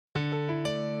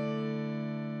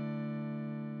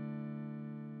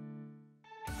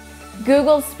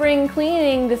Google's spring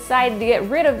cleaning decided to get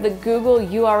rid of the Google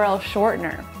URL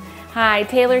Shortener. Hi,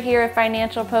 Taylor here at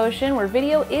Financial Potion, where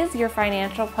video is your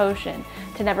financial potion.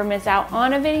 To never miss out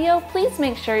on a video, please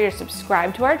make sure you're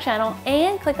subscribed to our channel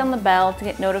and click on the bell to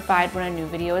get notified when a new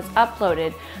video is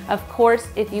uploaded. Of course,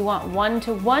 if you want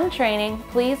one-to-one training,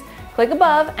 please click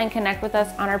above and connect with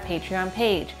us on our Patreon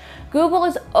page. Google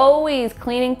is always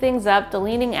cleaning things up,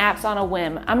 deleting apps on a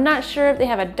whim. I'm not sure if they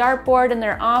have a dartboard in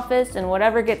their office and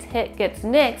whatever gets hit gets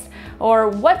nixed or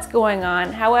what's going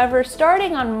on. However,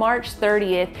 starting on March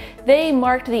 30th, they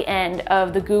marked the end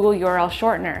of the Google URL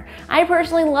Shortener. I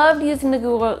personally loved using the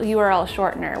Google URL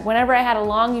Shortener. Whenever I had a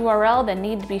long URL that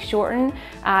needed to be shortened,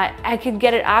 I could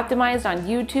get it optimized on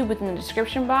YouTube within the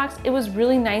description box. It was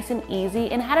really nice and easy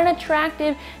and had an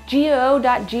attractive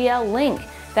goo.gl link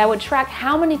that would track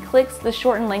how many clicks the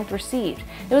shortened link received.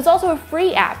 It was also a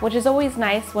free app, which is always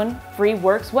nice when free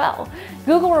works well.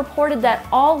 Google reported that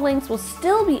all links will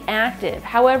still be active.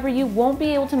 However, you won't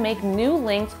be able to make new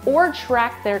links or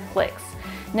track their clicks.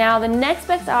 Now, the next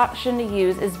best option to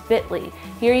use is Bitly.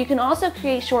 Here you can also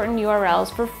create shortened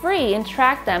URLs for free and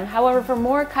track them. However, for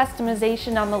more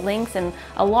customization on the links and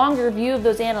a longer view of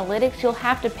those analytics, you'll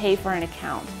have to pay for an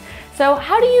account. So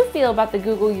how do you feel about the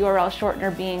Google URL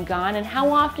Shortener being gone, and how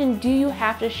often do you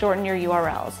have to shorten your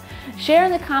URLs? Share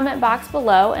in the comment box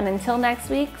below, and until next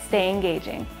week, stay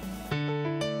engaging.